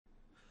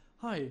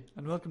Hi,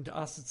 and welcome to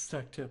Assets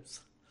Tech Tips.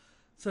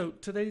 So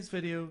today's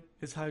video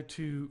is how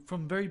to,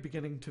 from very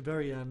beginning to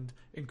very end,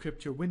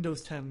 encrypt your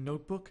Windows 10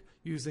 notebook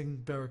using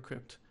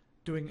Veracrypt,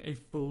 doing a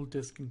full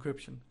disk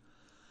encryption.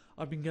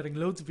 I've been getting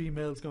loads of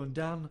emails going,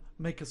 Dan,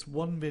 make us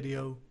one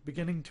video,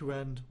 beginning to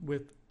end,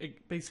 with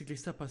basically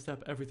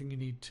step-by-step everything you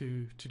need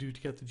to do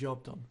to get the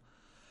job done.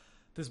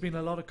 There's been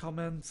a lot of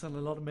comments and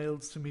a lot of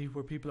mails to me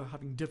where people are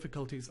having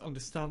difficulties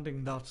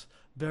understanding that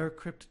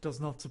Veracrypt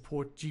does not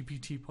support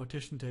GPT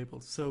partition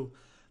tables. So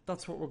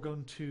that's what we're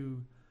going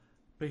to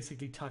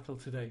basically tackle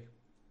today.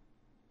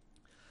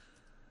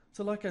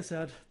 So like I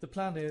said, the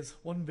plan is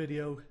one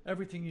video,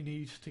 everything you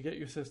need to get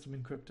your system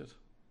encrypted.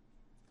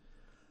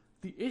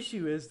 The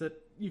issue is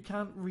that you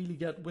can't really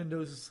get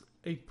Windows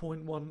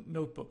 8.1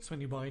 notebooks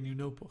when you buy a new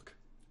notebook.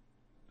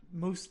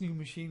 Most new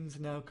machines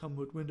now come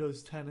with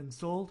Windows 10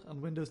 installed,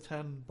 and Windows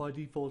 10 by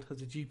default has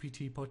a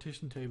GPT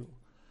partition table.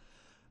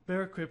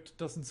 Veracrypt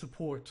doesn't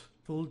support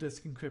full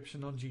disk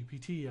encryption on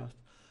GPT yet.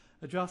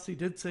 Adrassi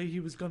did say he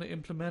was going to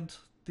implement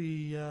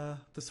the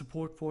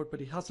support for it,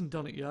 but he hasn't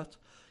done it yet.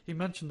 He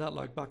mentioned that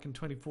like back in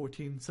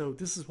 2014, so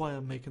this is why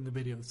I'm making the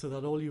video, so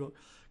that all you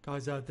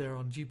guys out there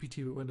on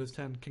GPT with Windows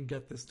 10 can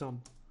get this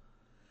done.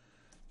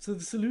 So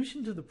the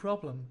solution to the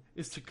problem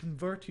is to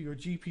convert your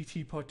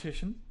GPT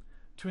partition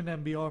to an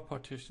MBR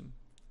partition,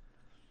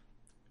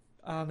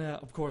 and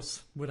of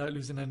course without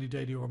losing any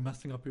data or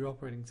messing up your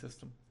operating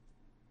system.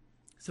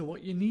 So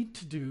what you need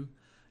to do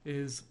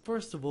is,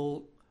 first of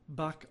all,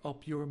 back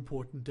up your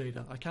important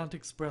data. I can't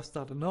express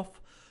that enough.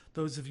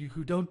 Those of you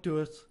who don't do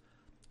it,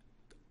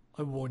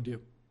 I warned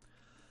you.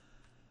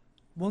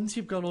 Once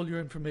you've got all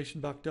your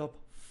information backed up,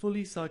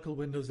 fully cycle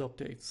Windows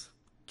updates.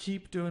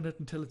 Keep doing it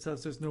until it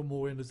says there's no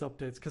more Windows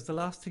updates, because the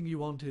last thing you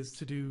want is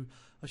to do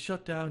a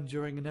shutdown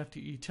during an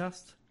FTE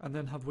test and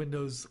then have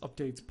Windows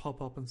updates pop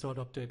up and start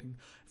updating.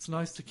 It's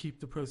nice to keep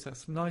the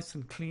process nice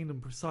and clean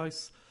and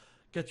precise.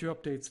 Get your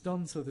updates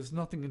done so there's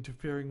nothing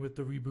interfering with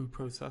the reboot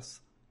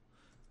process.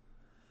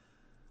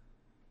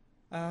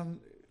 I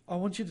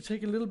want you to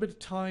take a little bit of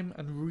time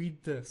and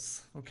read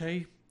this,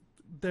 okay?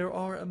 There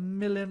are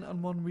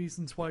 1,000,001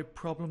 reasons why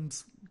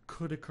problems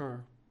could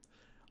occur.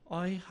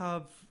 I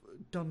have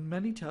done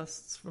many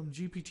tests from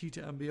GPT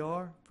to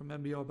MBR, from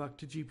MBR back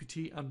to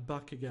GPT and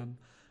back again.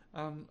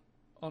 On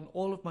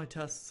all of my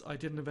tests, I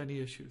didn't have any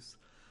issues.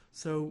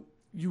 So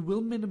you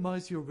will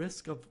minimize your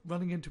risk of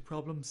running into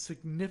problems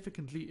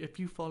significantly if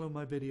you follow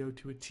my video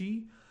to a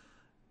T.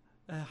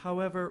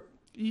 However,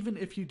 even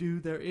if you do,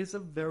 there is a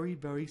very,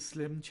 very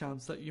slim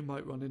chance that you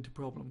might run into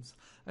problems.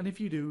 And if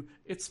you do,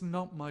 it's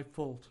not my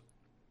fault.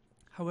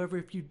 However,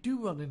 if you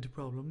do run into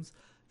problems,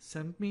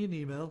 send me an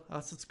email,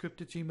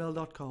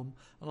 assetscript@gmail.com,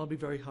 and I'll be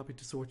very happy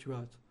to sort you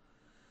out.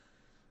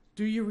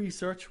 Do your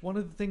research. One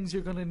of the things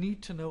you're going to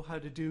need to know how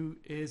to do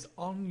is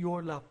on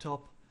your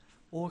laptop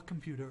or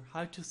computer,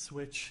 how to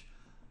switch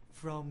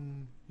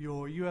from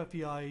your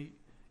UEFI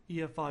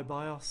EFI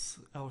BIOS,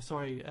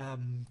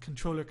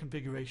 controller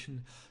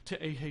configuration to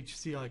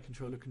AHCI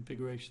controller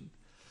configuration.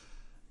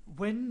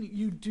 When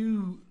you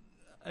do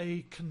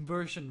a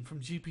conversion from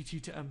GPT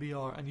to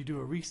MBR and you do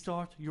a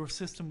restart, your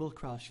system will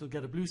crash. You'll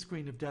get a blue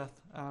screen of death,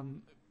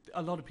 and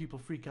a lot of people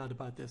freak out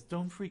about this.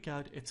 Don't freak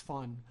out, it's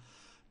fine.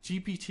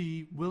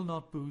 GPT will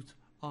not boot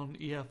on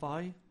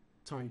EFI.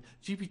 Sorry,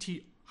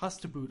 GPT has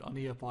to boot on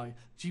EFI.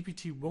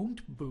 GPT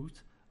won't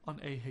boot on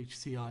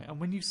AHCI. And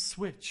when you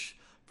switch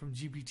from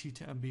GPT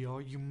to MBR,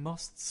 you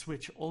must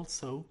switch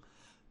also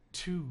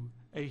to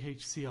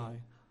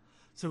AHCI.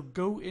 So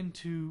go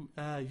into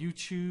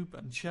YouTube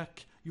and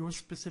check your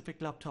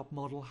specific laptop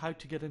model, how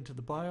to get into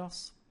the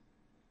BIOS,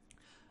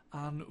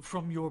 and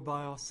from your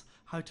BIOS,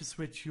 how to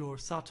switch your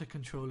SATA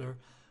controller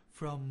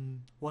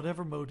from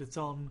whatever mode it's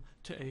on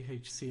to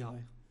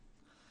AHCI.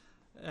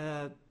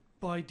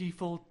 By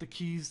default, the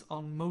keys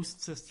on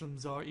most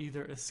systems are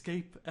either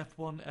escape,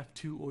 F1,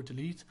 F2, or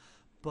delete,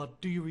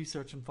 but do your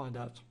research and find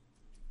out.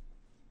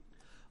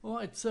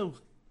 Alright, so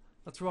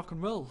let's rock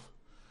and roll.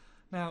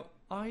 Now,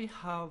 I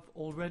have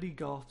already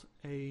got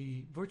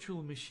a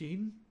virtual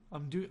machine.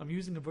 I'm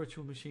using a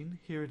virtual machine.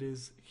 Here it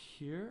is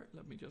here.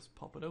 Let me just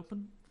pop it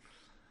open.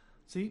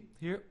 See,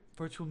 here,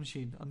 virtual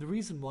machine. And the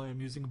reason why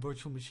I'm using a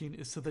virtual machine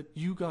is so that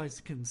you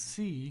guys can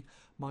see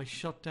my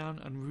shutdown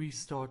and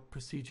restart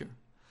procedure.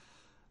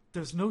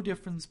 There's no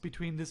difference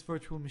between this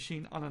virtual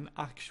machine and an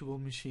actual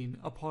machine,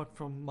 apart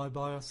from my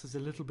BIOS is a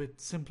little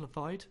bit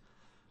simplified,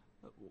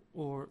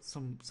 or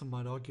some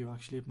might argue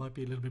actually it might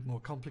be a little bit more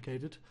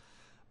complicated.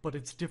 But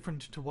it's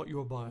different to what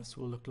your BIOS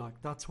will look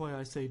like. That's why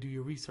I say do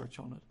your research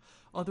on it.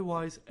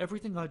 Otherwise,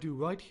 everything I do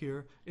right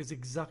here is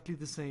exactly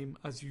the same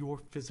as your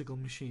physical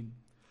machine.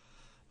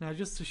 Now,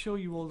 just to show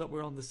you all that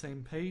we're on the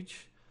same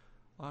page,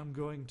 I'm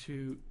going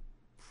to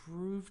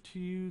prove to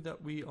you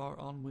that we are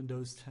on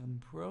Windows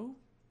 10 Pro.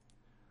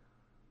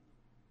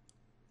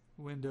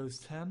 Windows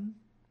 10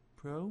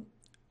 Pro.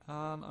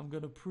 And I'm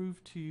going to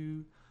prove to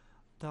you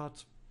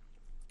that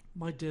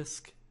my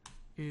disk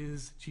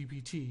is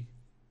GPT.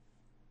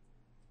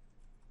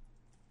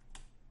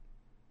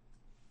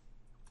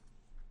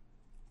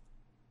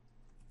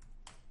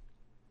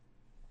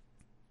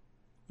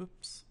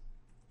 Whoops.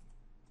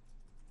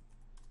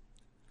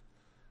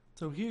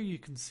 So here you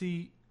can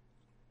see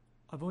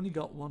I've only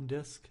got one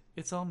disk,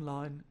 it's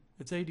online,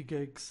 it's 80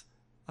 gigs,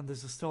 and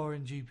there's a star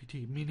in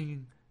GPT,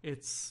 meaning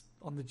it's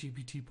on the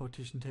GPT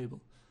partition table.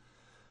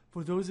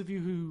 For those of you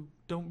who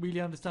don't really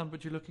understand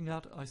what you're looking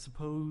at, I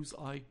suppose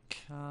I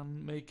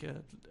can make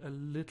it a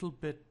little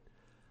bit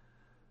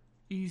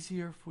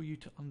easier for you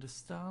to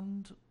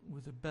understand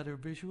with a better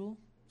visual.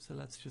 So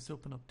let's just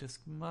open up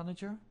Disk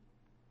Manager.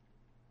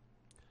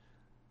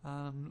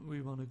 And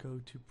we want to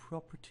go to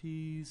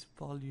Properties,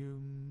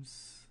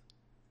 Volumes.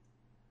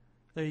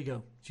 There you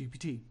go,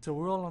 GPT. So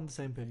we're all on the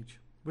same page.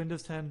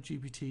 Windows 10,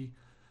 GPT,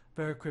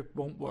 Veracrypt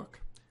won't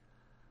work.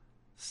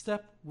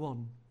 Step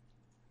 1.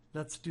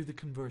 Let's do the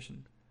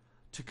conversion.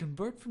 To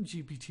convert from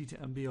GPT to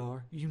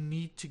MBR, you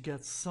need to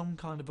get some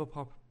kind of a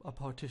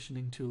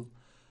partitioning tool.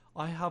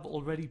 I have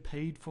already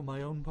paid for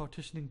my own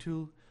partitioning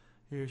tool.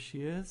 Here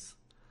she is.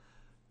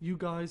 You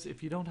guys,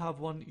 if you don't have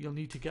one, you'll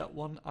need to get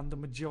one, and the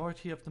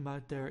majority of them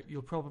out there,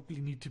 you'll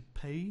probably need to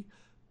pay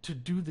to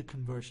do the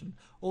conversion.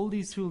 All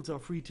these tools are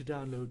free to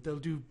download. They'll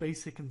do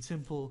basic and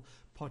simple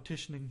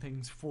partitioning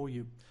things for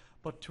you.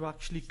 But to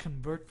actually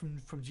convert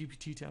from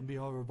GPT to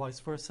MBR or vice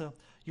versa,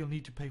 you'll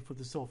need to pay for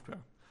the software.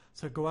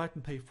 So go out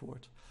and pay for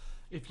it.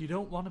 If you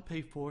don't want to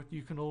pay for it,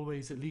 you can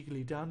always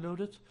illegally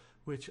download it,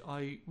 which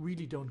I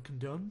really don't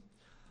condone.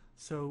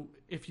 So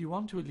if you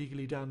want to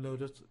illegally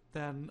download it,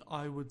 then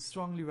I would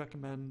strongly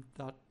recommend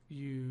that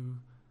you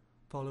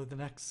follow the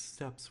next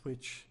steps,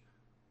 which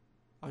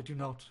I do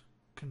not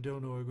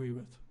condone or agree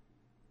with.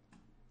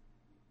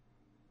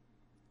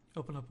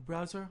 Open up a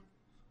browser.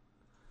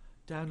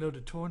 Download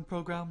a torrent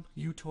program,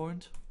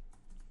 uTorrent.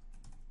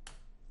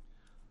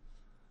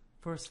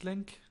 First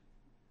link,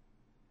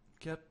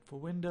 get for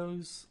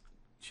Windows,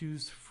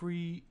 choose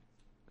free,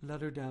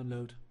 let her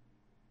download.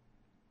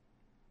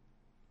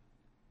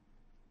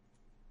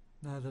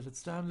 Now that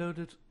it's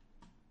downloaded,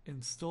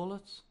 install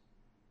it.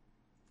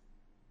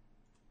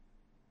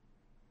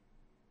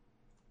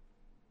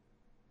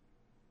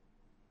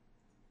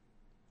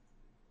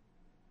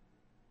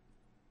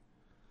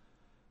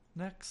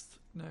 Next,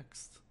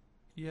 next.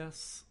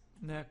 Yes,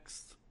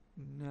 next,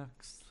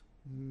 next,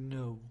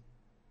 no.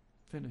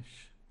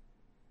 Finish.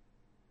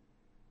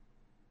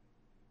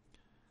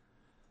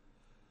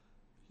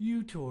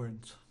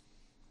 uTorrent.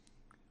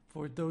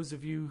 For those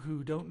of you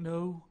who don't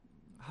know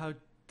how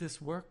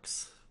this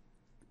works,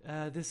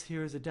 this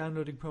here is a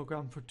downloading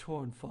program for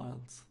torrent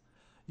files.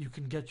 You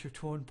can get your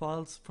torrent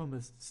files from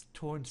a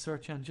torrent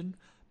search engine.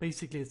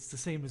 Basically, it's the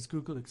same as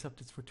Google, except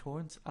it's for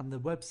torrents, and the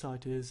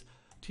website is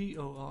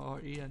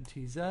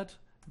torrentz.eu.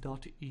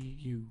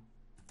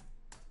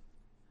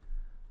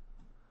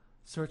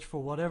 Search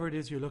for whatever it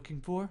is you're looking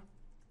for.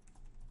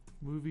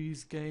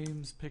 Movies,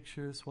 games,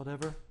 pictures,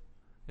 whatever.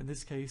 In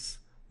this case,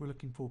 we're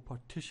looking for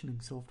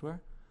partitioning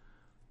software.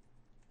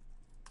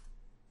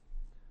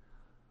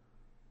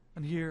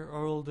 And here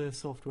are all the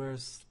software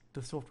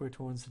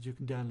torrents that you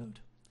can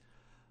download.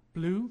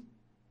 Blue,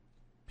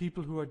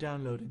 people who are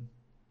downloading.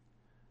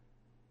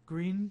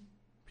 Green,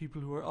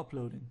 people who are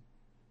uploading.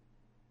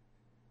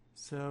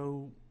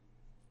 So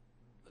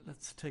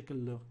let's take a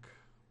look.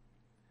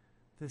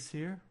 This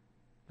here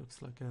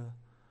looks like a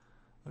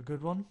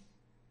good one.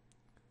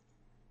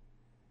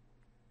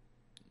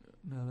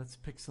 Now let's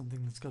pick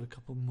something that's got a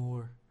couple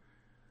more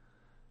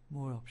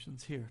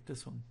options. Here,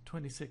 this one,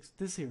 26.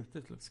 This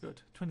looks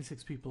good.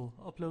 26 people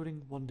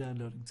uploading, 1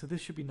 downloading. So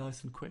this should be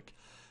nice and quick.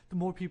 The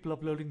more people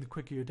uploading, the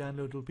quicker your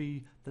download will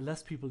be. The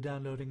less people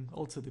downloading,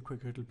 also the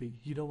quicker it'll be.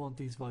 You don't want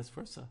these vice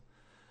versa.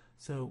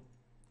 So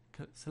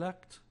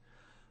select,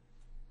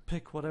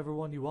 pick whatever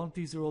one you want.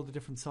 These are all the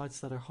different sites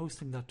that are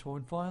hosting that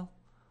torrent file.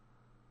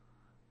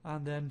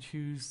 And then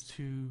choose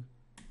to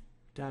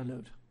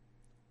download.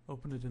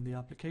 Open it in the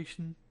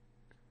application.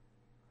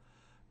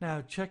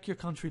 Now check your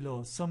country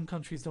laws. Some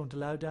countries don't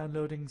allow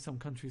downloading, some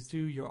countries do.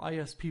 Your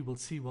ISP will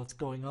see what's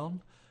going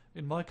on.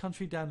 In my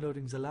country,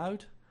 downloading's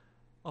allowed,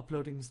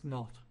 uploading's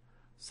not.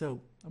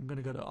 So I'm going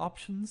to go to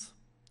Options,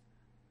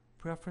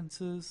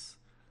 Preferences,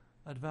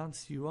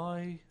 Advanced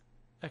UI,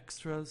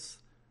 Extras,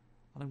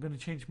 and I'm going to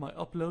change my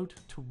upload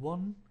to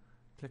 1.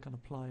 Click on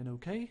Apply and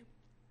OK.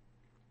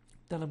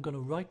 Then I'm going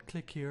to right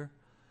click here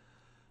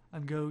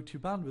and go to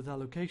Bandwidth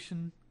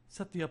Allocation,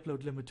 set the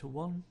upload limit to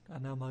 1,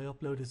 and now my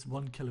upload is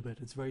 1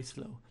 kilobit. It's very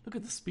slow. Look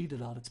at the speed of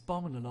that, it's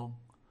bombing along.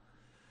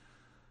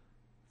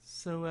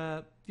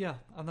 So yeah,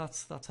 and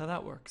that's how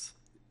that works.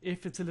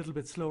 If it's a little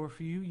bit slower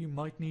for you, you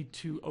might need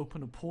to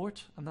open a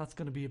port, and that's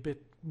going to be a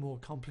bit more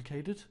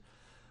complicated.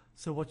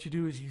 So what you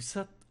do is you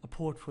set a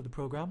port for the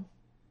program,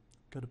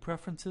 go to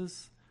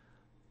Preferences,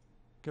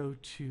 go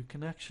to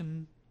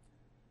Connection,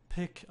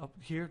 pick up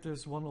here,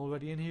 there's one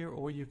already in here,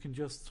 or you can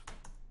just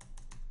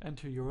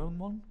enter your own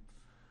one.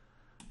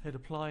 Hit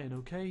Apply and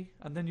OK,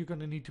 and then you're going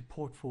to need to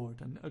port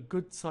forward, and a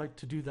good site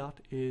to do that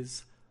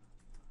is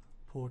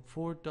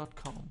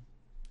portforward.com.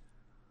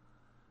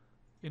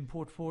 In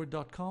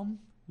portforward.com,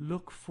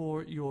 look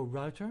for your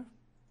router,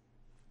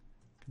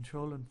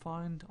 control and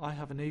find. I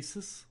have an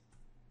ASUS,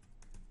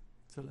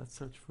 So let's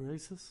search for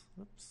ASUS. Oops.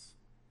 Let's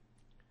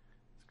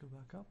go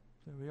back up.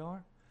 There we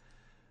are.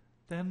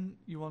 Then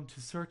you want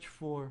to search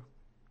for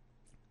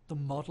the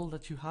model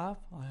that you have.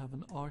 I have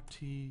an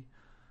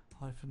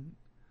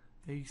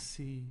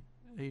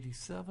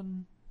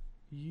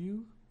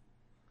RT-AC87U.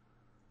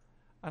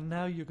 And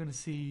now you're going to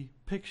see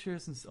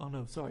pictures and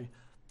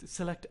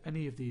select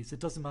any of these. It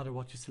doesn't matter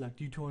what you select.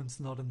 uTorrent's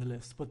not in the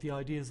list, but the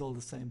idea is all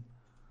the same.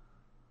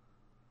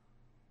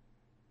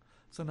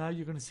 So now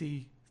you're going to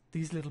see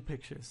these little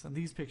pictures, and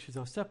these pictures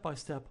are step by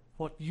step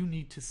what you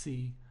need to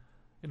see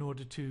in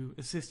order to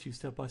assist you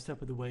step by step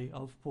with the way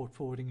of port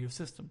forwarding your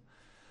system.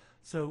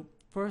 So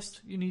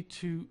first you need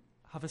to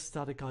have a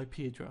static IP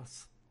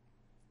address.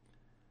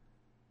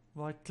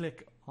 Right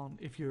click on,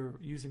 if you're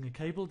using a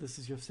cable, this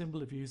is your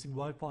symbol. If you're using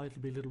Wi-Fi,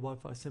 it'll be a little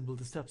Wi-Fi symbol.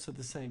 The steps are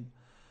the same.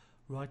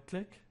 Right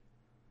click,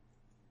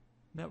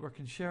 network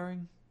and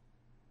sharing,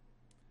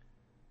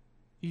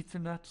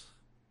 Ethernet,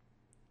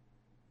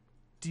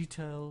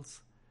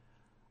 details,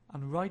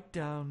 and write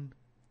down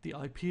the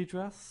IP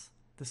address,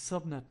 the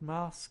subnet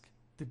mask,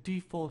 the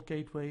default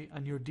gateway,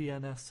 and your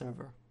DNS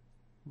server.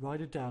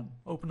 Write it down.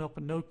 Open up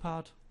a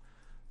notepad,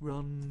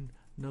 run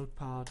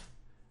notepad,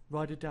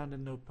 write it down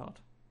in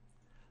notepad.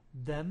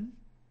 Then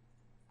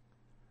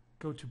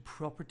go to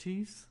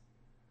properties,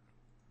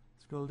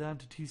 scroll down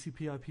to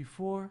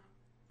TCP/IP4,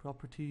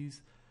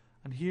 properties,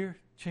 and here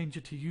change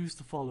it to use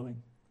the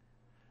following,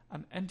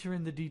 and enter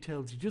in the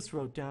details you just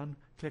wrote down.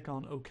 Click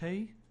on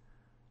OK,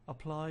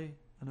 apply,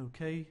 and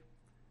OK.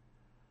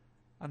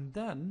 And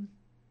then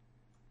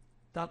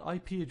that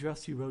IP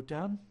address you wrote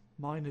down,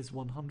 mine is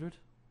 100,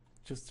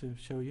 just to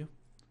show you.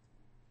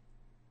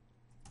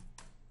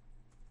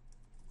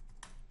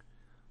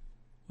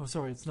 Oh,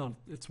 sorry, it's not.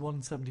 It's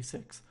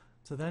 176.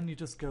 So then you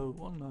just go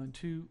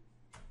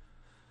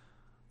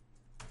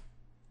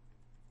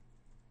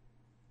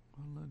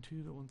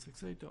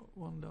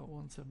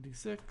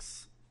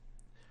 192.168.1.176,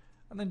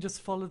 and then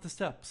just follow the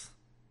steps.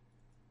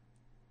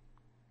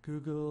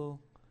 Google,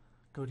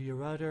 go to your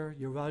router.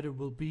 Your router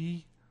will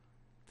be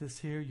this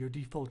here, your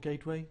default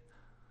gateway.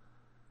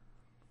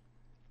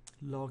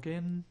 Log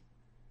in,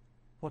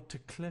 what to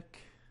click,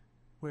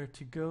 where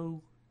to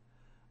go,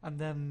 and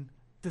then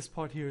this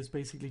part here is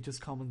basically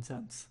just common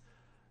sense.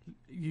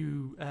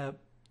 You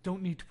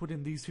don't need to put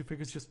in these two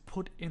figures, just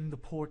put in the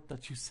port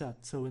that you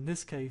set. So in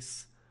this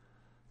case,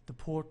 the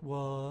port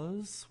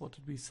was, what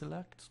did we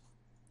select?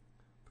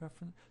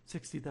 Preference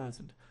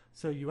 60,000.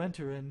 So you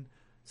enter in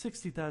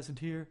 60,000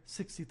 here,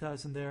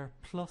 60,000 there,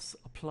 plus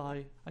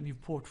apply, and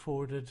you've port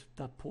forwarded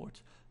that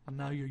port. And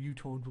now your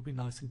uTorrent will be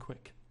nice and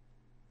quick.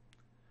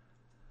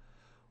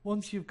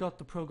 Once you've got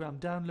the program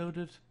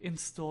downloaded,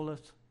 install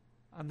it,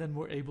 and then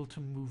we're able to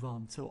move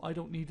on. So I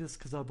don't need this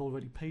because I've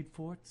already paid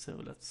for it, so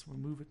let's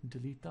remove it and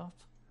delete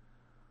that.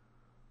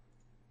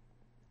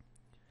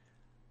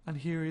 And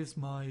here is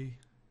my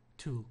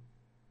tool.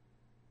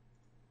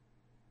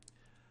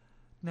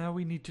 Now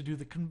we need to do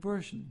the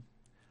conversion.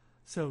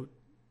 So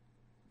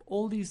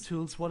all these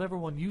tools, whatever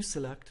one you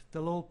select,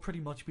 they'll all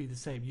pretty much be the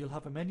same. You'll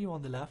have a menu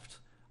on the left,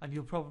 and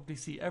you'll probably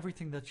see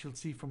everything that you'll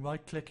see from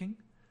right clicking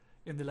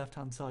in the left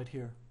hand side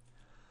here.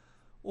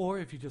 Or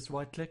if you just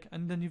right click,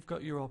 and then you've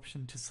got your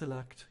option to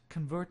select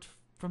convert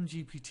from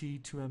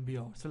GPT to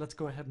MBR. So let's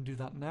go ahead and do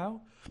that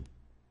now.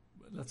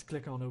 Let's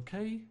click on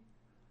OK.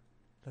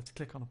 Let's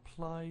click on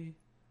apply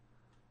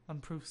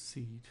and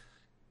proceed.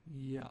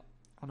 Yeah,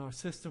 and our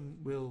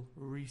system will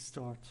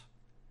restart.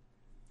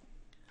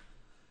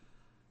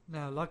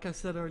 Now, like I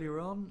said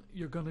earlier on,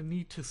 you're going to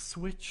need to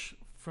switch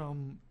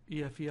from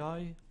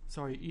EFI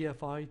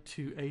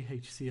to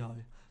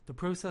AHCI. The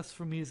process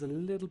for me is a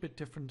little bit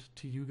different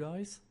to you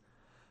guys.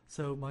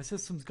 So my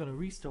system's going to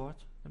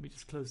restart. Let me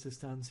just close this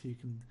down so you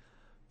can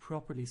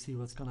properly see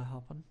what's going to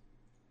happen.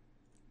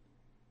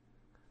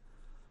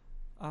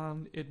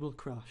 And it will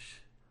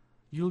crash.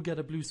 You'll get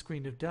a blue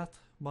screen of death.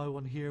 My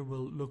one here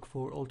will look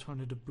for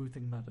alternative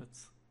booting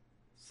methods.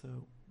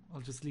 So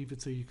I'll just leave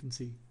it so you can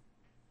see.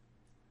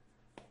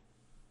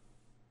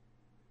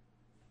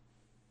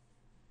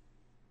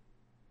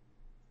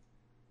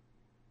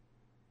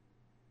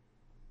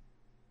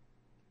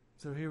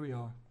 So here we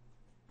are.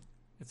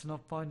 It's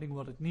not finding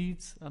what it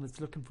needs, and it's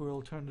looking for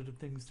alternative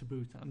things to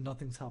boot, and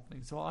nothing's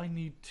happening. So I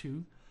need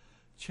to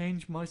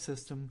change my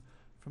system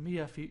from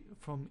EFI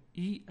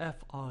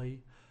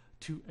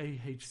to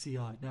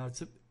AHCI. Now,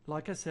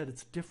 like I said,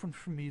 it's different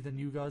for me than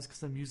you guys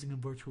because I'm using a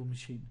virtual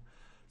machine.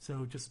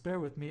 So just bear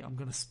with me. I'm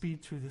going to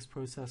speed through this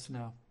process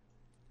now.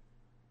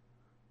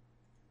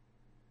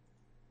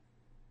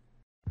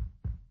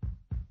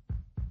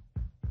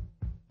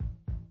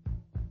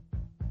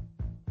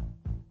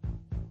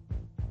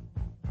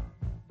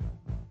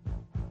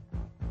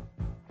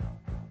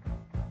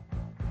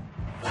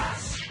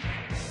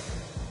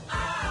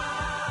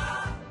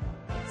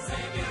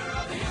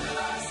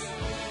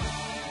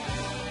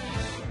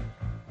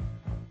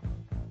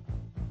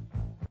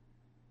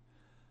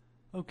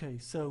 Okay,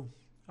 so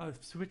I've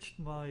switched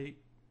my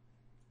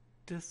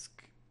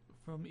disk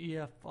from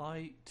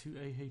EFI to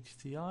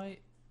AHCI,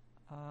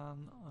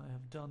 and I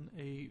have done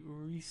a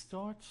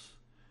restart.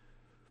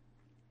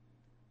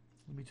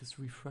 Let me just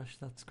refresh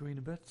that screen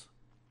a bit.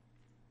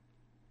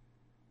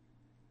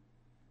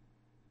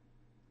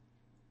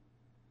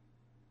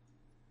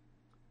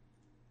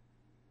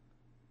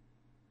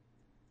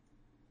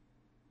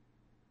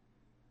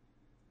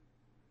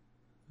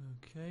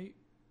 Okay,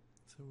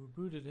 so we're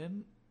booted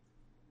in.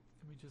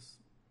 Let me just,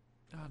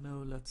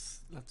 no,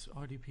 let's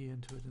RDP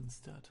into it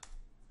instead.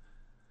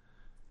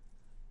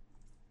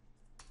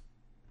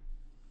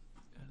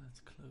 And let's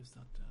close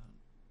that down.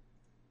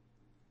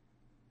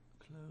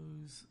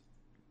 Close,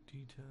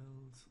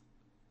 details,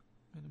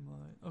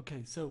 minimize.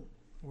 Okay, so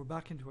we're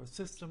back into our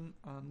system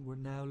and we're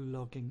now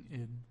logging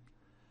in.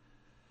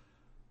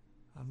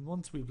 And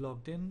once we've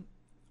logged in,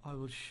 I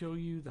will show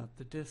you that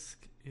the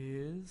disk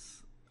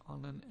is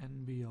on an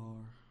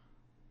NBR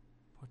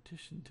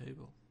partition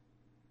table,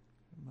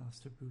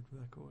 master boot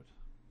record.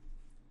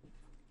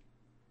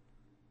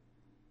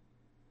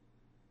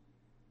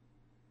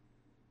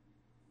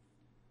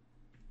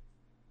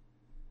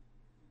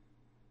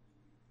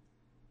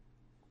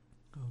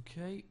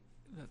 Okay,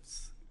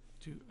 let's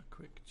do a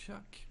quick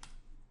check.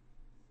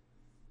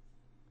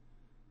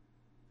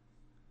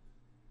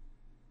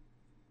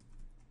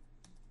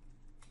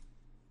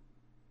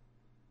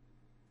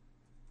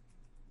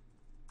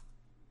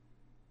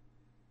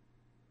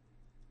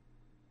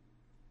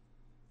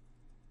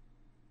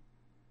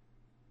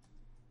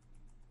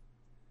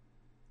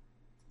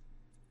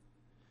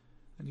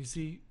 And you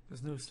see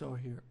there's no star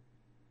here,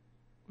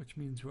 which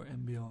means we're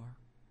NBR.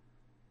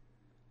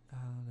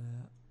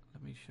 And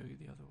let me show you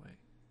the other way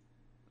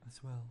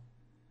as well.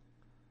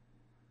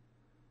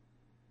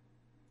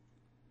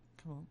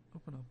 Come on,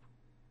 open up.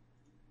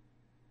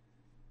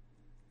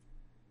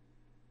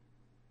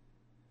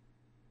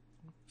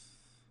 Oops.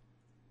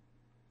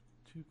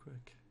 Too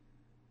quick.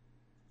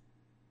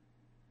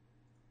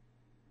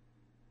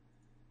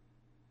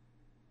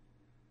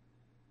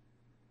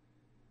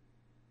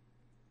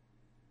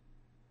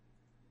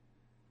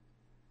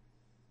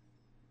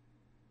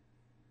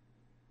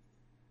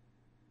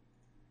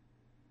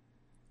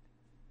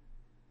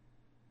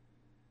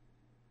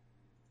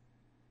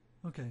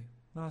 Okay,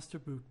 master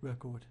boot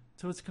record.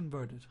 So it's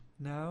converted.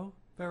 Now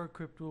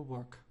Veracrypt will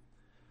work.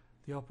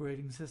 The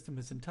operating system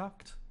is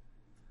intact.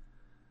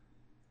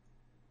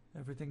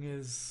 Everything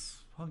is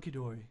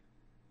hunky-dory.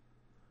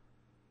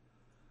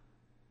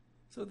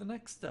 So the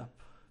next step,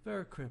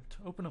 Veracrypt.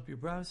 Open up your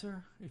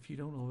browser if you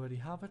don't already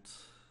have it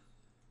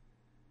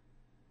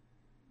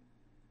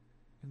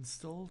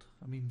installed.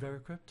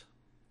 Veracrypt.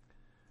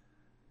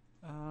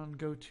 And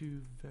go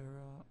to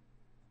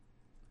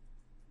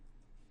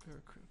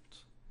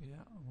Veracrypt. Yeah,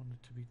 I want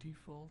it to be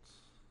default.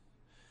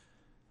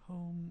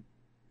 Home,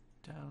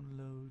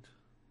 download.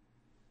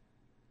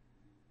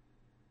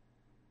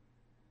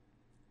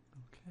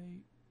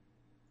 Okay,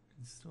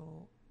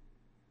 install.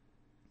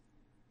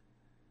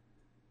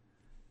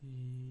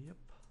 Yep.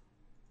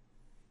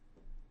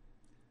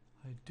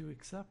 I do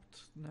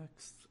accept.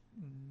 Next,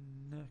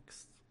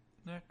 next,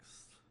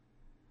 next.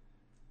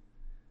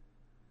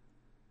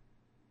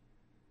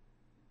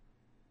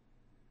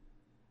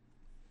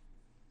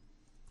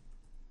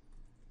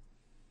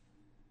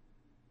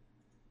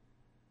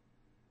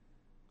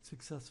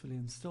 Successfully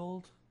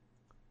installed.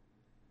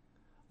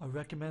 I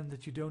recommend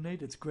that you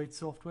donate. It's great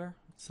software.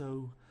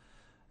 So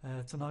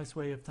it's a nice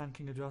way of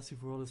thanking Adrassi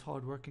for all his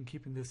hard work in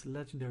keeping this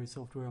legendary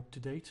software up to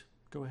date.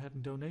 Go ahead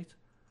and donate.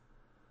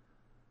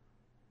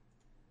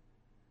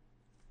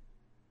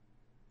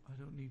 I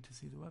don't need to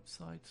see the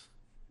website.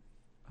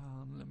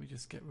 Let me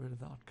just get rid of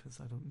that because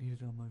I don't need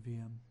it on my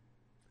VM.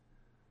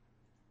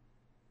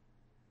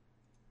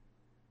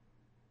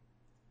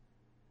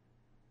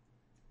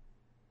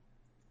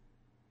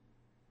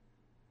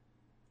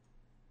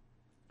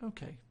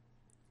 Okay,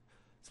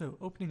 so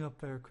opening up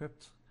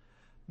Veracrypt.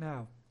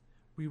 Now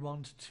we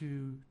want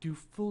to do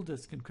full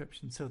disk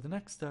encryption. So the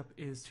next step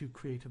is to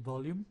create a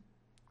volume,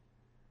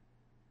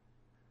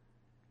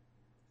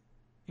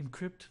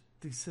 encrypt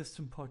the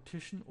system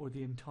partition or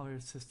the entire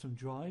system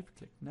drive.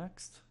 Click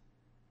next.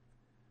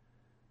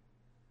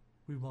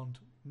 We want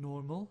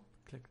normal.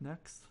 Click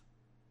next.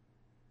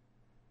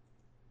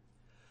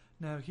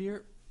 Now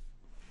here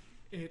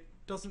it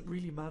doesn't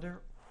really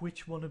matter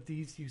which one of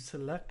these you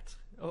select.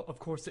 Of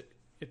course,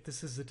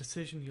 this is a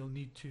decision you'll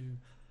need to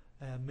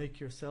make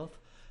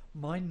yourself.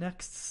 My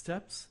next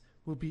steps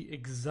will be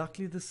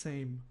exactly the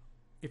same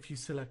if you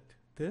select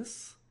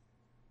this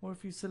or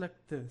if you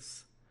select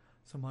this.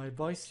 So my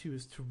advice to you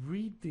is to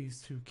read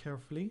these two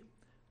carefully,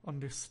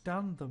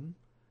 understand them,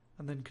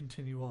 and then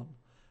continue on.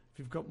 If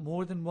you've got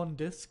more than one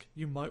disk,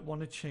 you might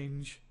want to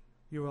change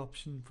your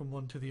option from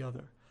one to the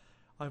other.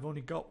 I've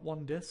only got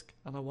one disk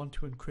and I want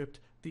to encrypt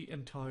the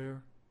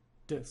entire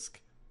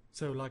disk.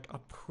 So like a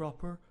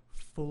proper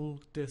full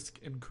disk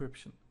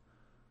encryption.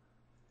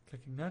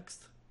 Clicking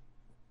next.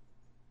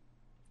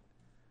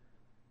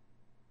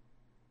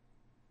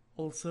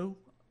 Also,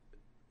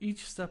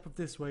 each step of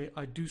this way,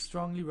 I do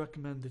strongly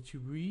recommend that you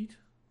read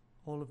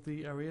all of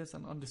the areas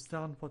and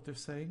understand what they're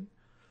saying.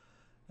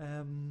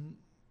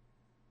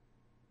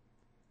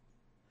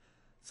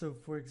 So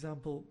for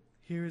example,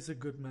 here's a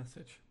good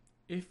message.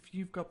 If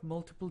you've got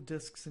multiple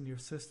disks in your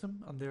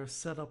system and they're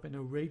set up in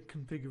a RAID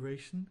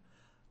configuration,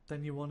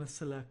 then you want to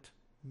select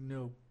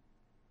no.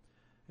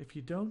 If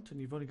you don't and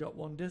you've only got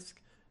one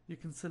disk, you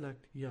can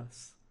select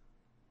yes.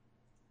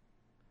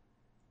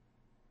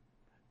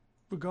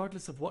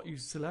 Regardless of what you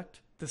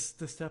select, the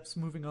steps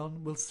moving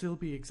on will still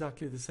be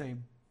exactly the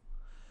same.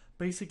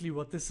 Basically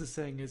what this is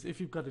saying is,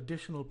 if you've got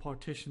additional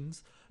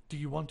partitions, do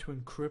you want to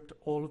encrypt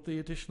all of the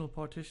additional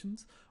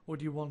partitions, or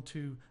do you want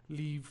to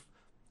leave,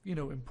 you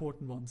know,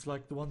 important ones,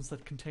 like the ones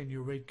that contain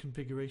your RAID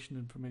configuration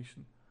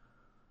information?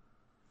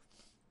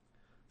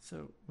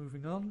 So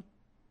moving on,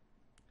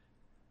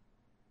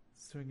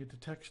 it's doing a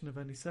detection of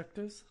any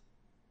sectors.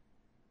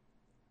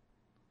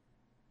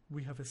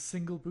 We have a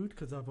single boot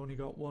because I've only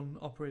got one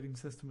operating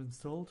system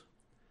installed.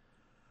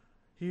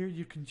 Here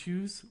you can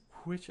choose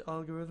which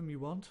algorithm you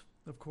want.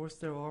 Of course,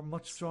 there are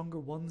much stronger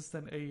ones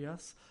than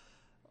AES.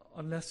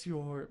 Unless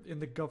you're in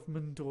the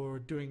government or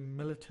doing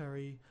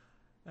military,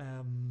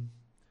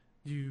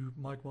 you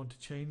might want to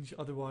change.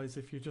 Otherwise,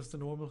 if you're just a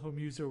normal home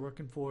user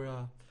working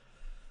for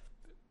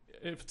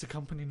if it's a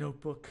company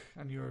notebook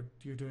and you're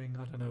doing,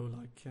 I don't know,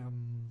 like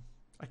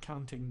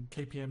accounting,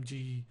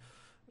 KPMG,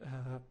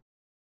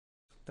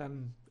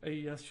 then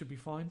AES should be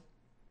fine.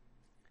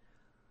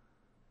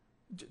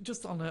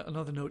 Just on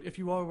another note, if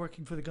you are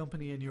working for the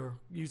company and you're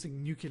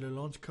using nuclear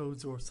launch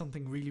codes or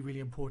something really, really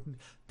important,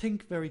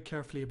 think very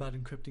carefully about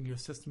encrypting your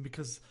system,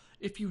 because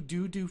if you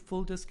do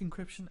full disk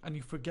encryption and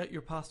you forget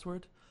your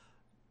password,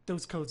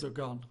 those codes are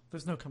gone.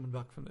 There's no coming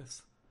back from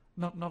this.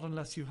 Not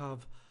unless you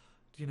have,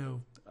 you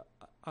know,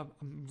 a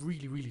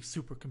really, really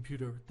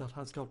supercomputer that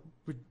has got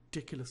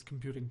ridiculous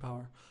computing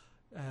power.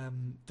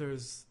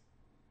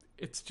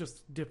 It's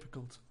just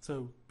difficult,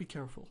 so be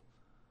careful.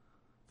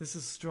 This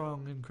is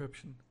strong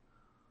encryption.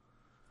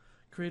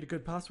 Create a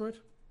good password.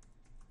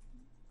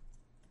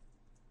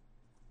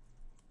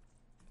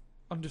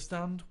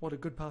 Understand what a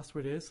good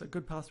password is. A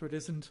good password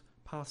isn't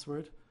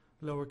password,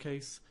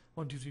 lowercase,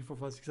 1, 2, 3, 4,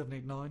 5, 6, 7,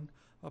 8, 9.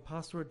 A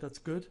password that's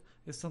good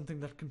is something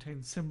that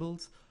contains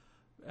symbols,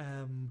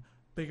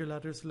 bigger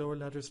letters, lower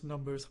letters,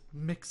 numbers.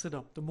 Mix it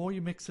up. The more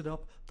you mix it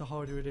up, the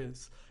harder it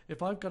is.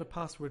 If I've got a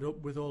password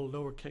up with all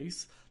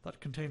lowercase that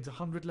contains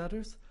 100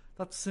 letters,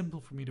 that's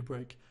simple for me to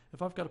break.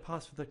 If I've got a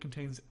password that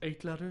contains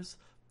 8 letters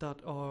that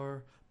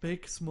are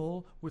big,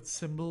 small, with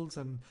symbols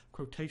and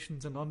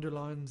quotations and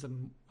underlines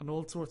and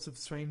all sorts of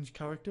strange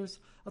characters,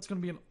 that's going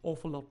to be an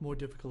awful lot more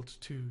difficult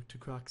to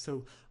crack.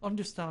 So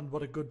understand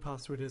what a good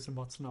password is and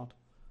what's not.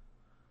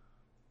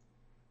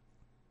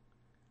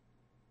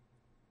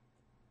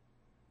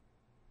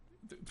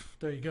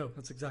 There you go.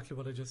 That's exactly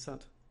what I just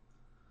said.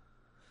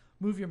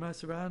 Move your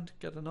mouse around,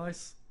 get a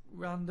nice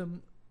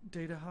random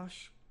data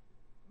hash,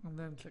 and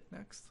then click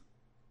next.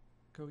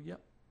 Go,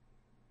 yep.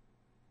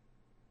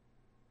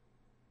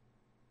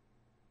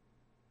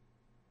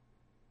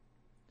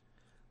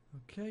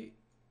 Okay.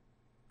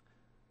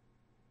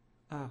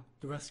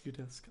 The rescue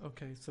disk.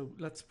 Okay, so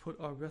let's put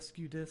our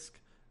rescue disk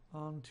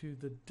onto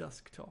the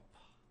desktop.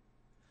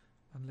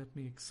 And let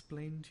me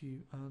explain to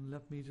you, and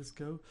let me just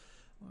go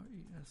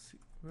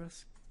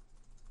rescue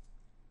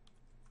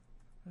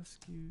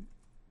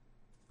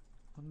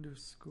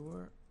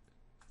underscore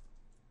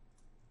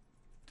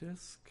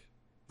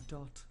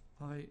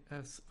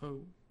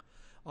disk.iso.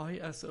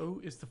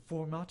 ISO is the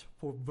format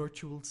for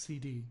virtual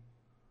CD.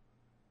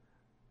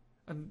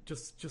 And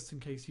just in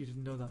case you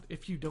didn't know that,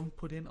 if you don't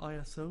put in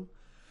ISO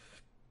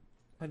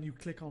and you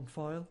click on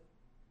file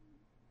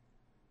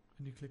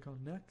and you click on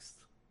next,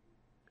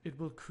 it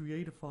will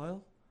create a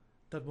file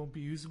that won't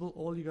be usable.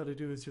 All you got to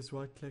do is just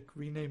right click,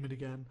 rename it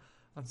again,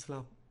 and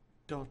slap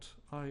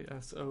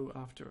 .iso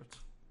after it,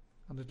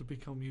 and it'll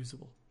become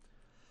usable.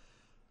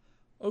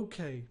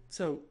 Okay,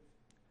 so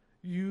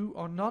you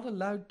are not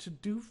allowed to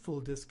do full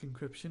disk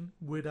encryption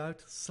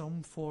without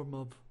some form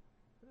of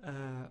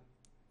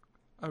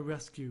a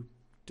rescue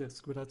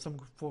disk, without some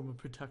form of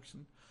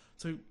protection.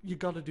 So you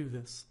got to do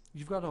this.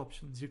 You've got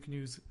options. You can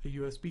use a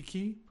USB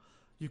key,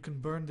 you can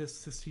burn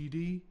this to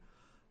CD,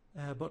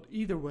 but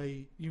either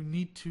way you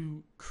need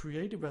to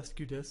create a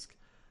rescue disk,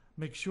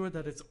 make sure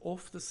that it's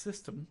off the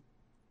system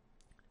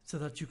so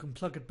that you can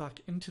plug it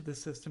back into the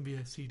system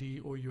via CD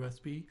or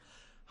USB,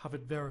 have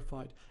it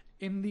verified.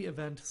 In the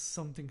event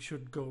something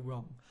should go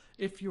wrong,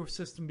 if your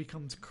system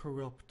becomes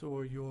corrupt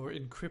or your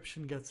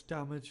encryption gets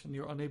damaged and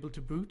you're unable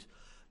to boot,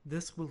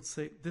 this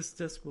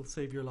disk will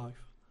save your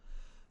life.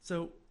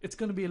 So it's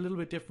going to be a little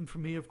bit different for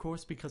me, of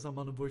course, because I'm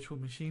on a virtual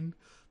machine.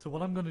 So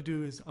what I'm going to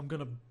do is I'm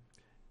going to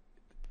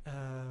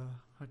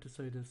how to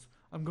say this?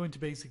 I'm going to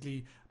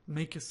basically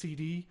make a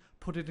CD,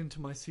 put it into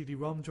my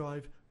CD-ROM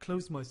drive,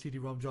 close my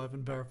CD-ROM drive,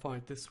 and verify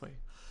it this way.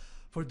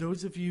 For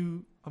those of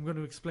you, I'm going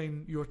to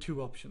explain your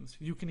two options.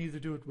 You can either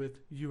do it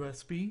with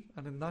USB,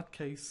 and in that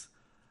case,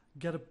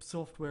 get a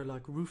software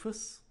like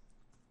Rufus.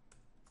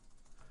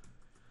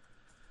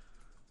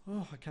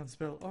 Oh, I can't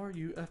spell.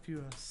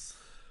 R-U-F-U-S.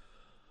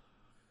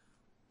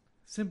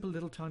 Simple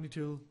little tiny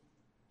tool.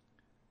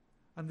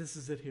 and this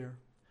is it here.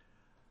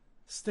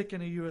 Stick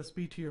in a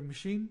USB to your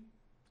machine,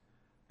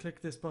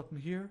 click this button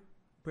here,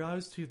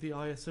 browse to the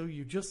ISO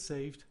you just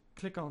saved,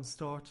 click on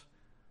start,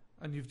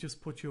 and you've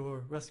just put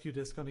your rescue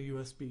disk on a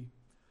USB.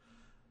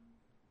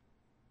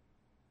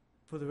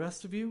 For the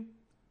rest of you,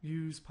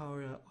 use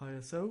Power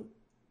ISO.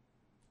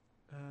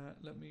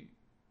 Let me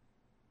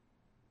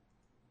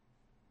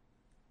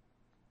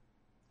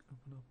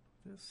open up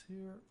this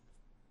here.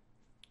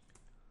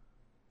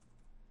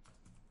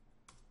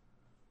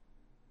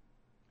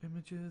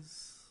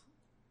 Images.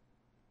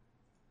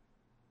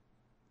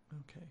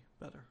 Okay,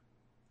 better.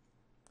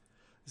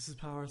 This is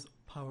Power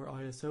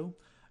ISO.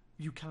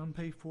 You can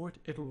pay for it.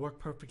 It'll work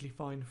perfectly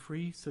fine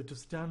free. So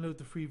just download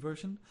the free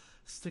version,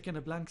 stick in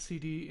a blank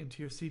CD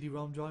into your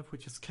CD-ROM drive,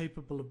 which is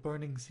capable of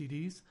burning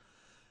CDs,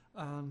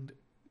 and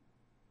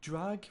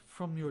drag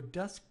from your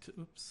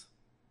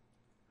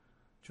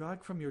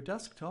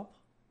desktop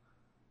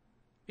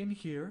in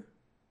here.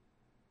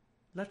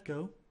 Let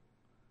go.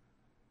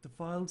 The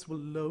files will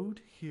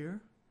load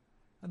here,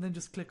 and then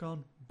just click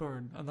on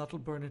burn, and that'll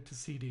burn it to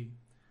CD.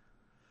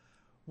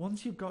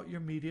 Once you've got your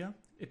media,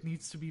 it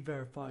needs to be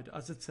verified,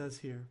 as it says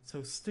here.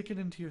 So stick it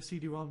into your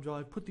CD-ROM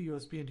drive, put the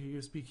USB into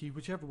your USB key,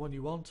 whichever one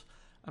you want,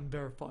 and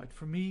verify it.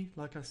 For me,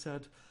 like I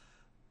said,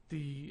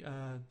 the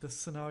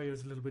scenario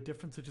is a little bit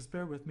different, so just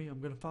bear with me. I'm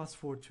going to fast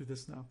forward to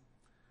this now.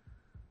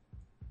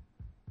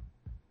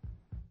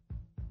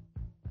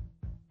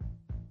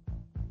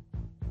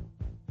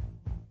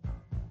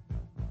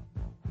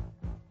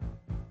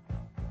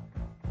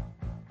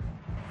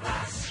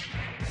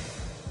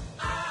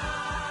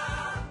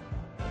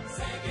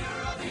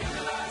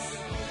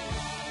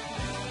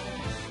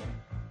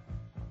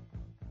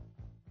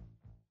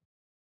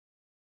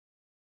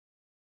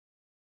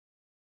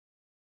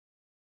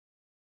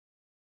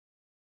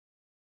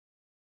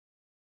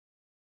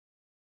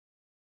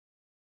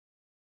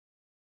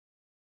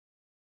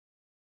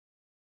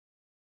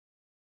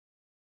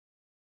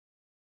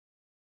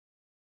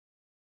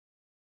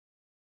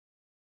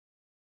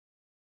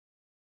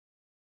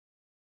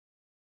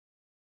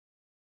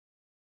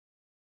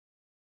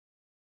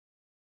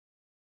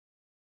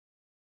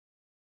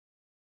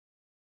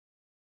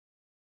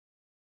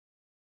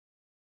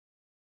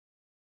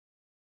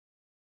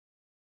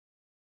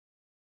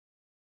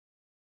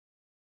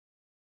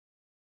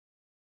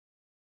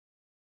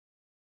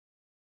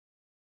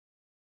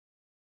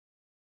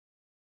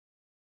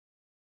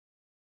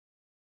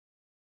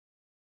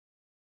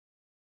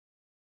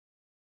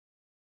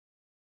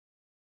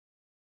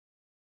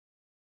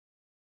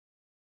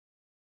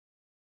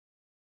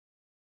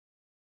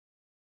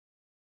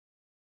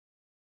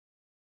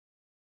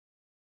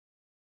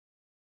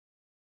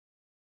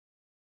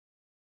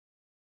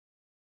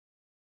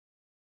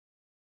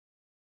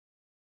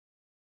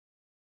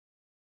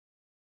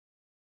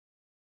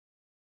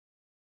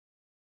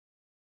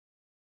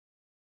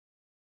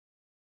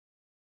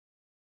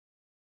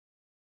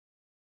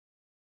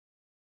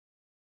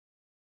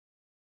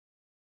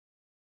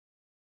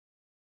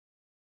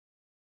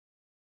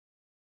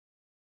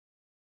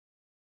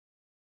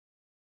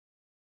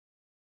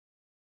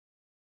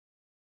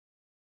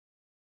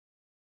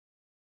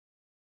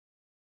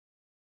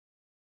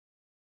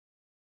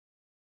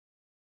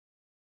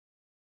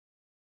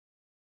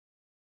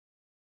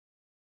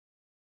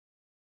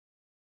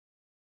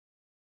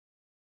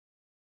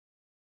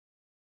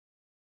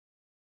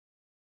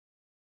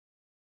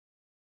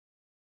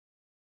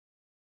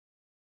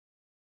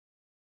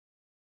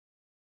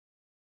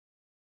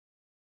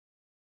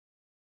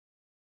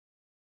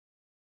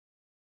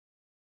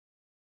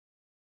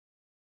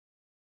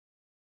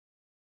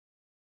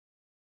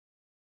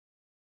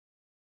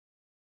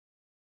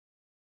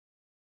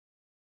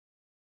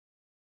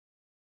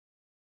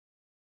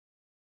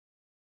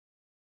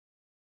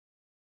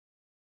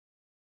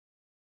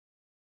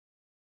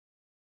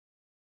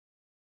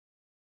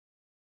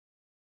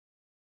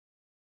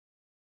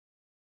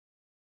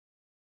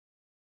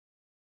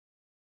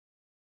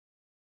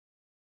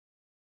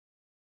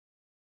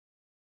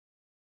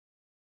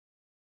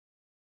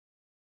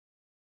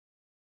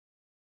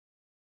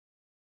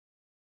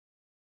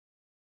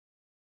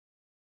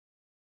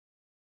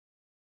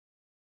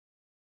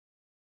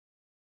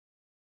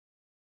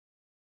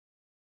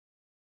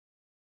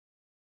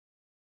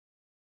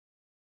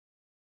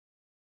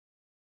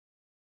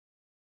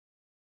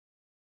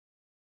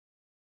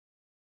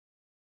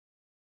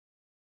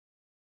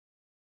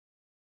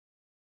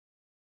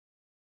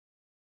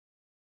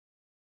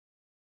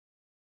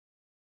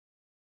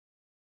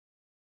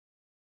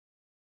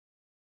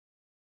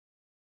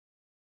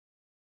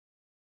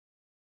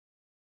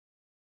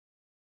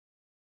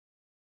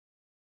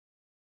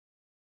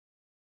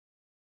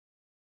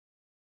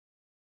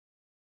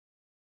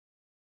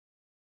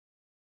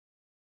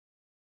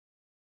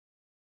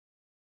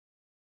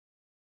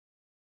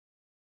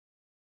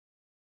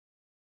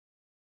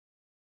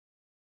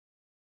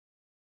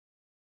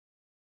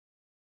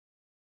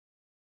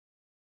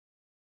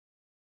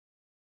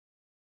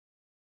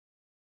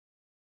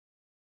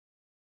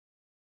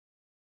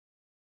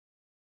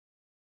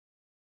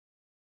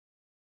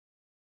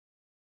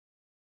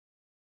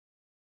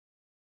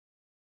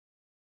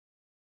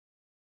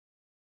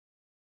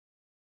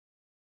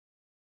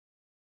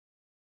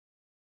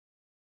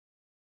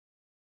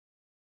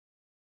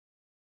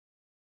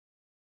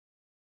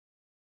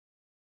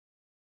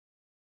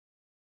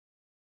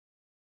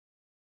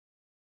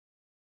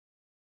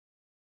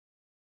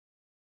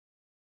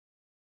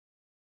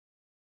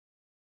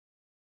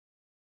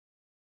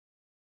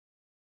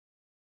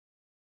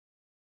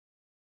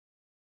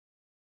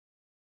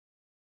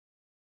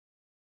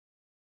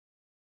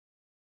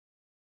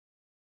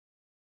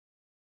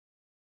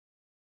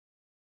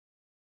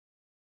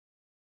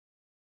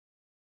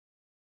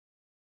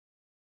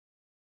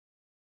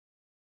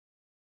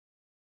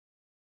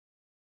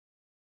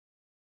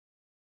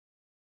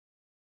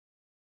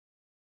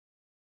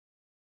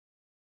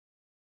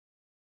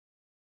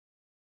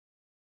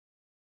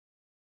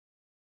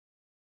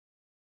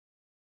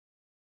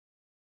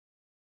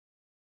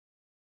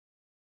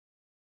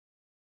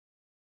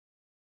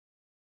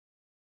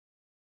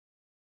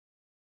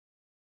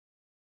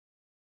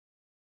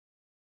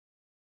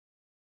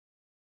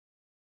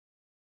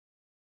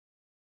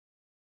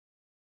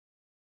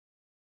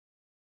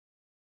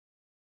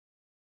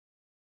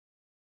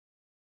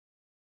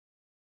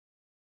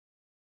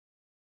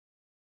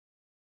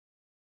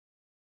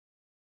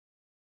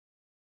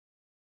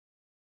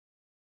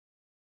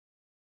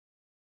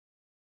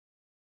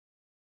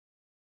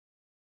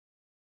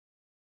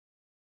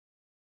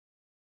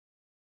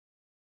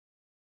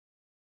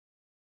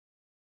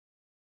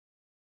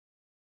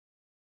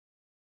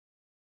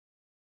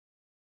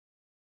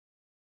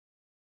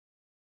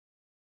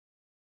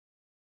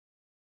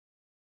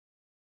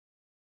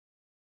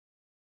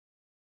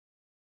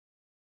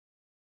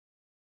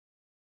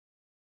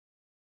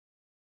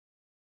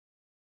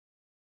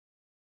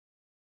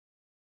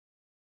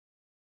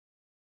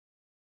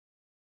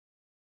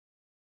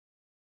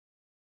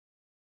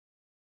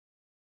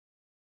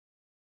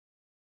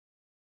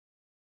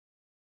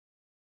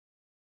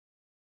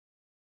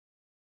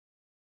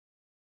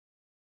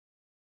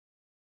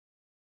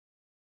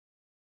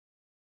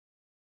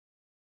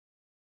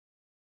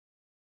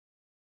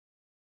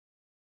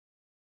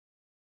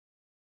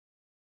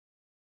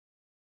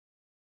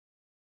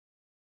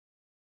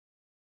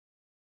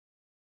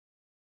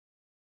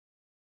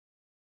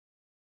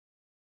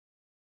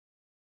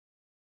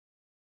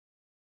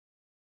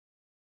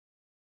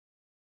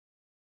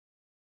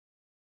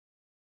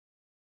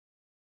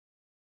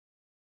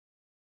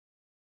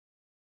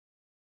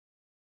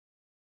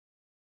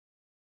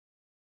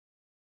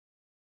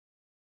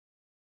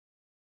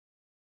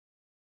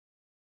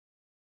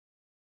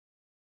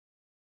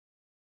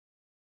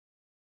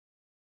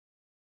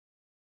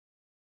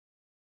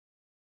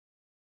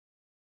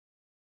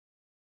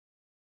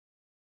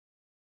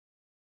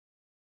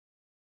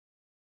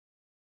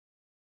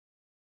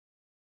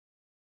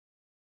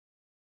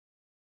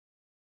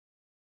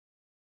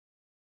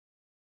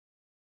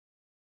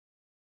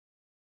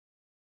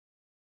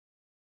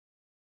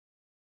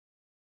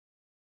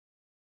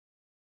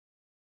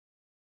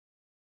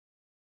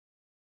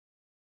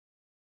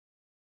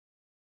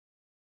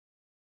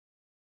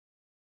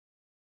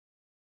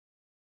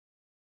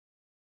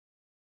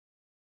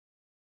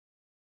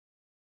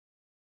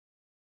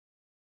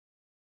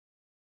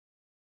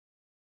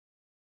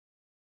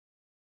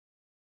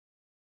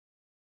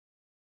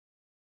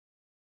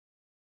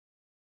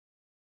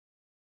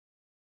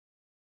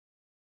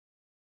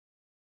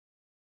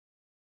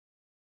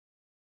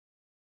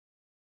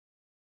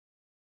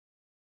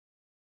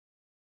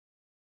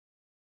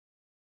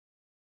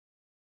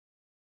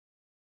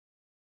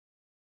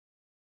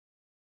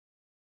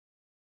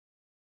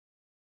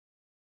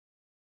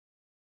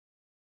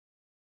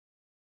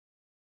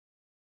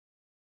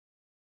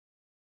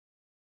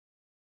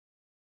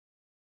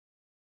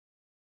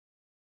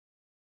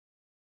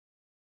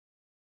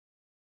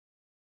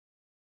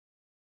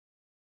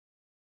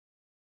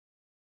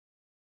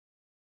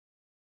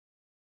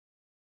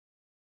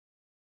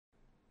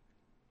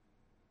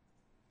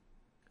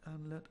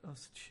 and let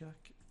us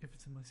check if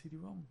it's in my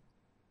CD-ROM.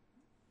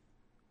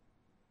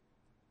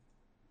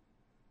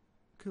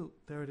 Cool,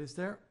 there it is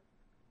there.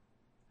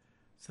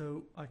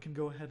 So I can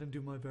go ahead and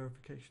do my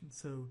verification.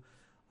 So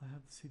I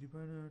have the CD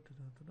burner,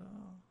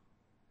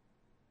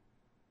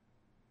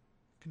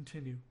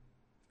 continue.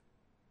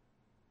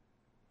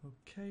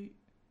 Okay.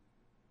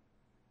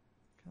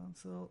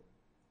 Cancel.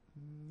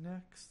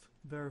 Next.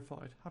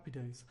 Verified. Happy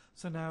days.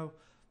 So now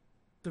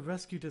the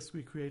rescue disk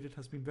we created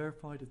has been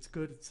verified. It's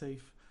good. It's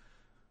safe.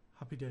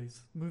 Happy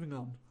days. Moving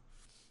on.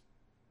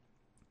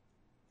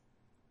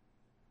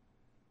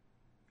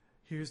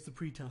 Here's the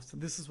pretest.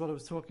 And this is what I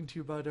was talking to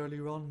you about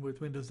earlier on with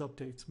Windows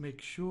updates.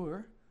 Make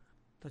sure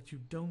that you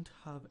don't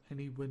have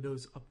any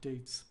Windows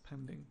updates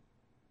pending.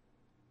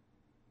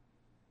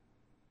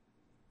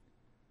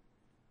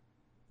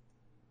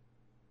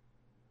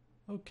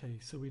 Okay,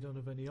 so we don't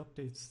have any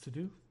updates to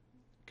do.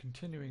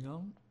 Continuing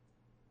on,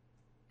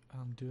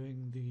 I'm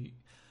doing the...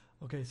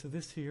 Okay, so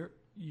this here,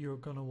 you're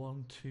going to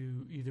want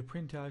to either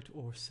print out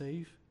or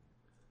save.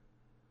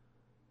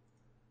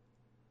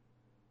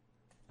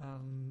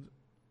 And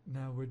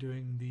now we're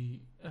doing the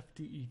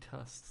FDE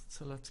test.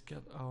 So let's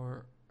get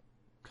our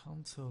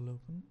console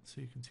open so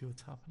you can see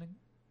what's happening.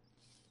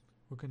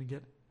 We're going to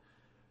get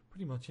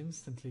pretty much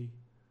instantly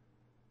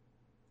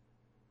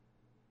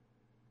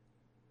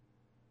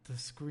the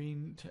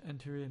screen to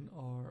enter in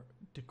our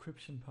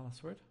decryption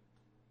password.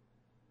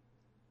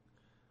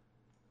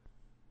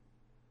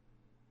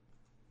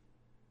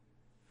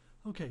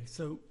 Okay,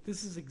 so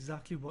this is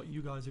exactly what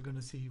you guys are going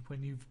to see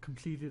when you've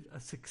completed a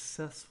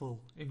successful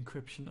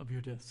encryption of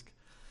your disk.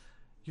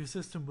 Your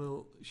system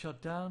will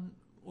shut down,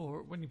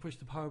 or when you push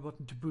the power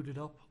button to boot it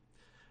up,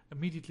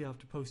 immediately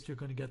after post you're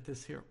going to get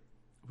this here,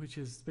 which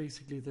is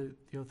basically the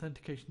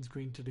authentication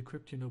screen to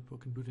decrypt your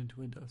notebook and boot into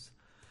Windows.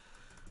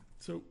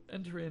 So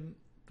enter in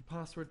the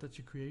password that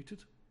you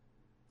created.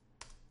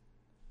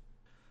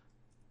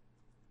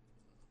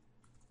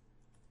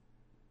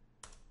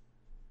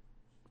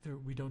 There,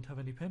 we don't have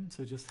any PIN,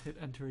 so just hit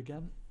enter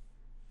again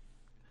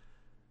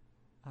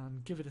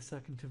and give it a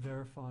second to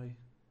verify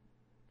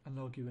and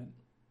log you in.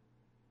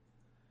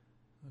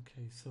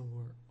 Okay, so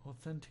we're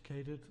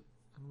authenticated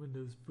and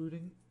Windows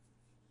booting.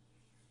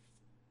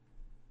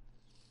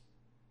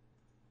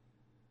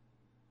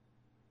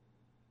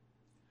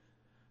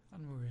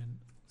 And we're in,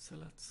 so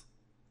let's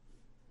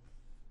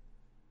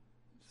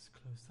just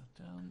close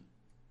that down.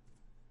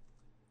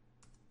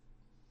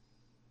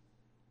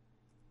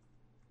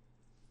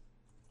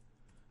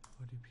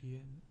 RDP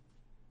in.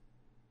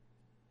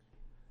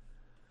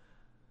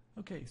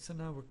 Okay, so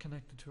now we're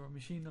connected to our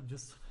machine. I'm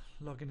just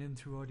logging in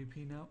through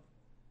RDP now.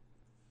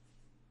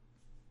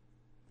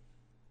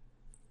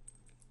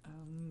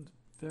 And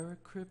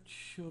Veracrypt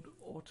should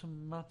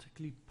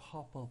automatically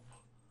pop up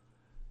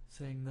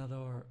saying that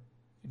our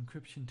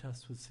encryption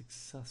test was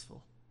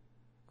successful.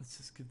 Let's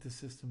just give the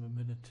system a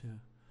minute to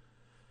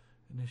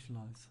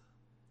initialize.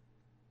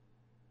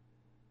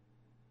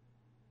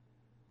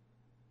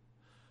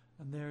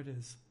 And there it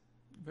is.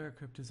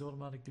 Veracrypt is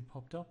automatically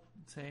popped up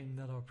saying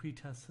that our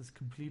pretest has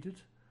completed,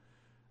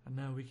 and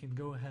now we can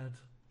go ahead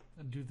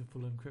and do the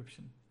full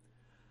encryption.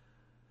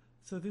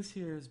 So this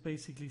here is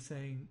basically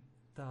saying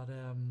that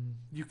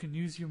you can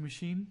use your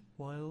machine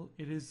while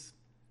it is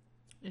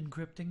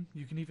encrypting.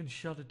 You can even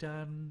shut it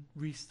down,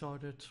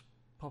 restart it,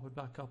 pop it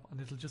back up, and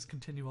it'll just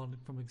continue on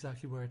from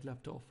exactly where it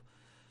left off.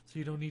 So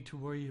you don't need to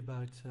worry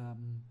about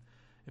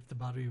if the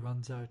battery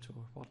runs out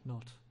or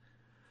whatnot.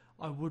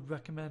 I would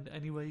recommend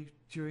anyway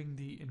during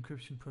the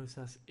encryption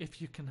process,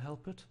 if you can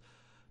help it,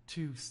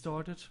 to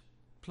start it,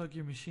 plug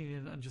your machine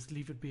in and just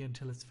leave it be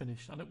until it's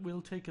finished. And it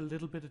will take a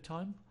little bit of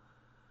time.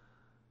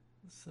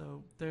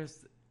 So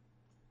there's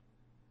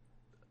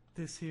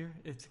this here.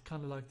 It's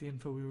kind of like the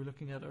info we were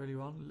looking at earlier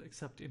on,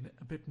 except in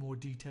a bit more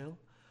detail.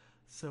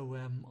 So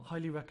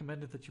highly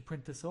recommended that you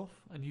print this off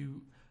and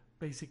you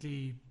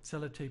basically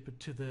sellotape it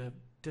to the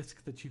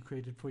disk that you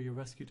created for your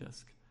rescue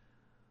disk.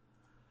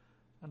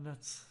 And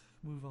let's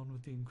move on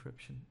with the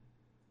encryption.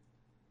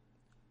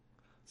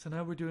 So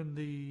now we're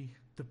doing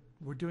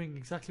we're doing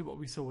exactly what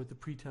we saw with the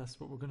pretest,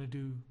 but we're going to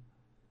do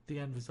the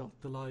end result,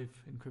 the live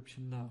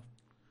encryption now.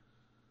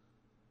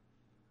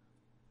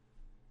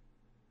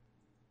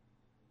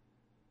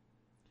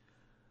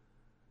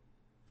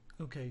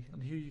 Okay,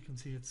 and here you can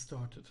see it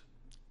started.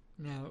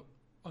 Now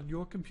on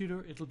your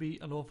computer it'll be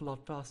an awful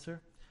lot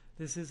faster.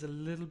 This is a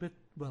little bit,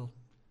 well,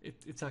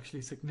 it's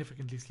actually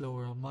significantly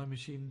slower on my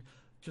machine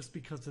just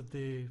because of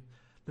the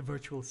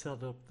virtual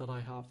setup that I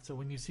have. So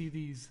when you see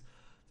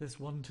this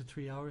 1 to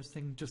 3 hours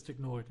thing, just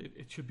ignore it.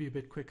 It should be a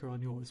bit quicker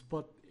on yours.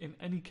 But in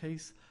any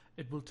case,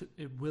 it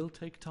will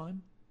take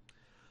time.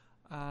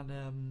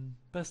 And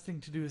best thing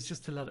to do is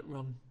just to let it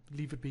run.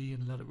 Leave it be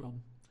and let it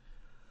run.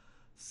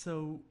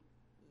 So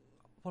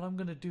what I'm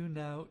going to do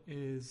now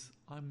is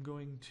I'm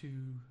going to...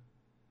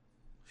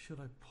 Should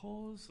I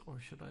pause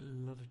or should I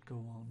let it go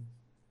on?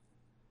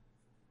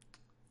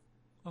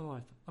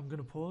 Alright, I'm going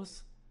to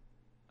pause.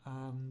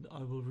 And I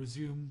will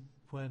resume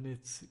when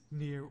it's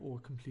near or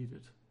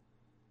completed.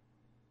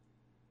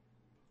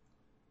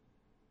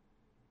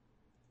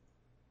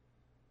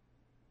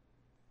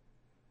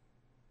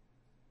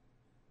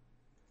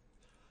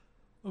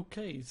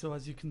 Okay, so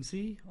as you can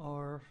see,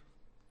 our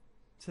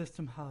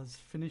system has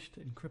finished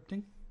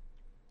encrypting.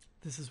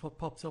 This is what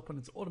pops up when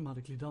it's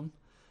automatically done.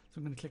 So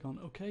I'm going to click on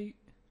OK,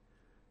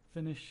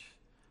 finish,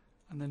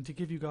 and then to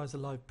give you guys a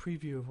live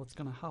preview of what's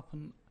going to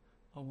happen,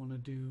 I want to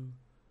do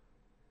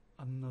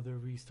another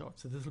restart.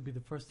 So this will be the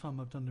first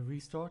time I've done the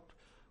restart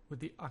with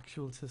the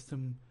actual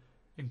system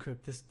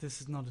encrypt.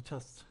 This is not a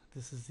test.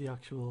 This is the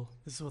actual.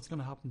 This is what's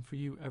going to happen for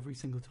you every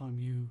single time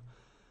you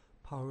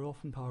power off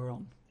and power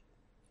on.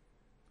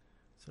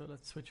 So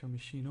let's switch our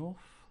machine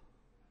off.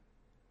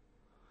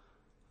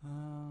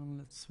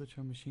 Let's switch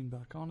our machine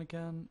back on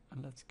again,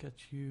 and let's get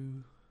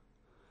you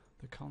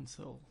the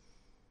console.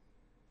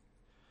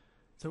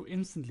 So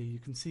instantly you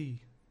can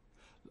see,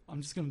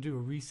 I'm just going to do a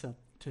reset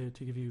to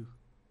give you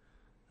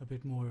a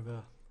bit more of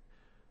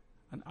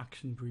an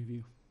action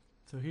preview.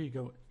 So here you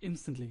go,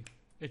 instantly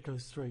it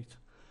goes straight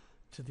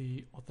to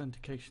the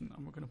authentication,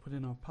 and we're going to put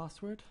in our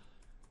password.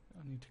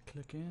 I need to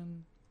click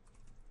in,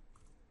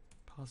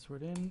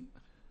 password in,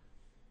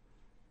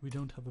 we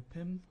don't have a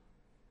PIN,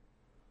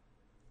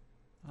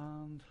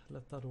 and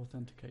let that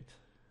authenticate.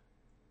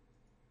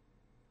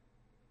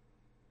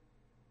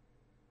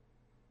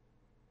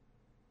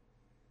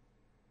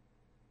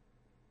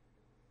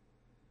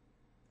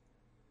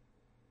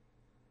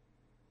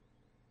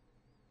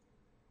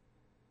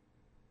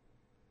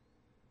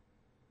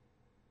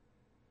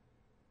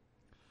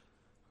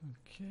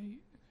 Okay.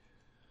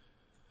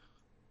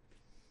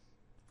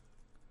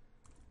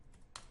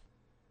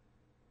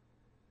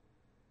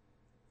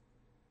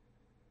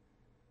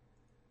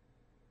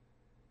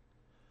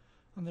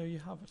 And there you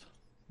have it.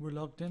 We're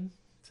logged in.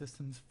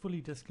 System's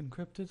fully disk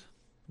encrypted.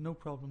 No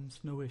problems,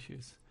 no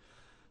issues.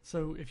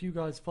 So if you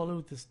guys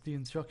follow the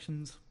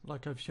instructions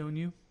like I've shown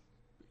you,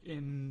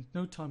 in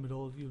no time at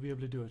all you'll be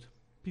able to do it.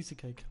 Piece of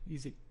cake,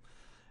 easy.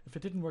 If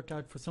it didn't work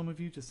out for some of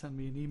you, just send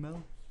me an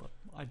email, but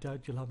I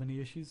doubt you'll have any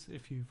issues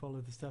if you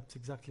follow the steps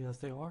exactly as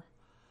they are.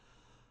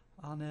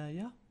 And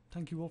yeah,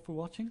 thank you all for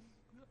watching,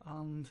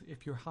 and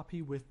if you're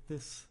happy with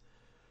this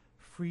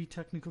free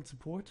technical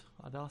support,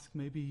 I'd ask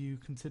maybe you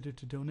consider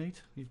to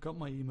donate. You've got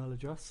my email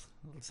address.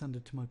 I'll send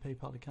it to my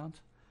PayPal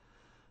account.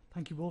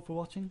 Thank you all for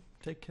watching.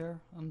 Take care,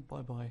 and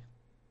bye bye.